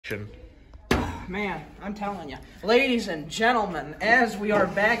reaction. Man, I'm telling you. Ladies and gentlemen, as we are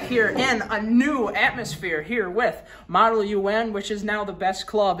back here in a new atmosphere here with Model UN, which is now the best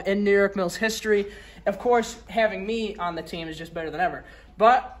club in New York Mills history. Of course, having me on the team is just better than ever.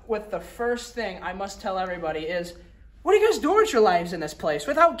 But with the first thing I must tell everybody is, what are you guys doing with your lives in this place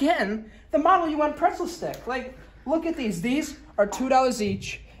without getting the Model UN pretzel stick? Like, look at these. These are $2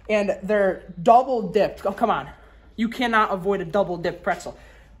 each, and they're double dipped. Oh, come on. You cannot avoid a double dipped pretzel.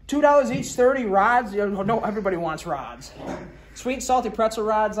 $2 each, 30 rods. No, everybody wants rods. Sweet and salty pretzel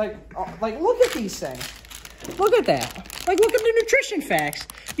rods. Like, look at these things. Look at that. Like, look at the nutrition facts.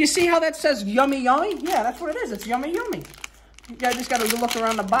 You see how that says yummy, yummy? Yeah, that's what it is. It's yummy, yummy. You guys just got to look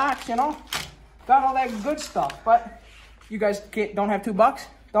around the box, you know. Got all that good stuff. But you guys don't have $2?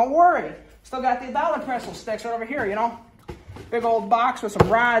 Don't worry. Still got the $1 pretzel sticks right over here, you know. Big old box with some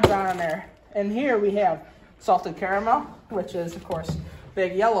rods on there. And here we have salted caramel, which is, of course,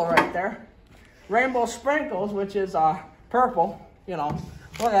 big yellow right there. Rainbow sprinkles, which is purple, you know.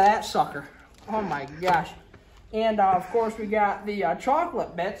 Look at that sucker. Oh my gosh. And of course we got the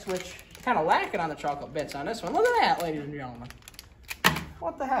chocolate bits, which kind of lacking on the chocolate bits on this one. Look at that, ladies and gentlemen.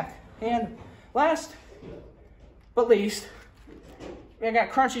 What the heck? And last but least, we got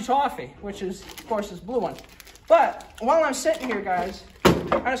crunchy toffee, which is, of course, this blue one. But while I'm sitting here, guys,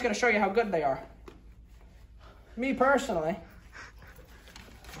 I'm just going to show you how good they are. Me personally.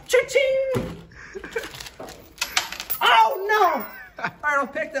 Cha-ching! Oh, no! All right, I'll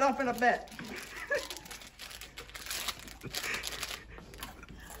pick that up in a bit.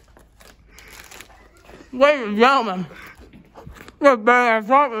 Ladies and gentlemen, you're better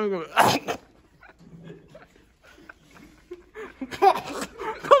than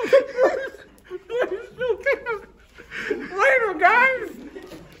Later, guys.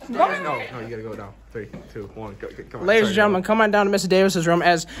 No, you gotta go down. 3, 2, 1, go, come on. Ladies and gentlemen, come on down to Mr. Davis's room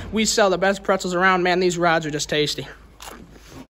as we sell the best pretzels around. Man, these rods are just tasty.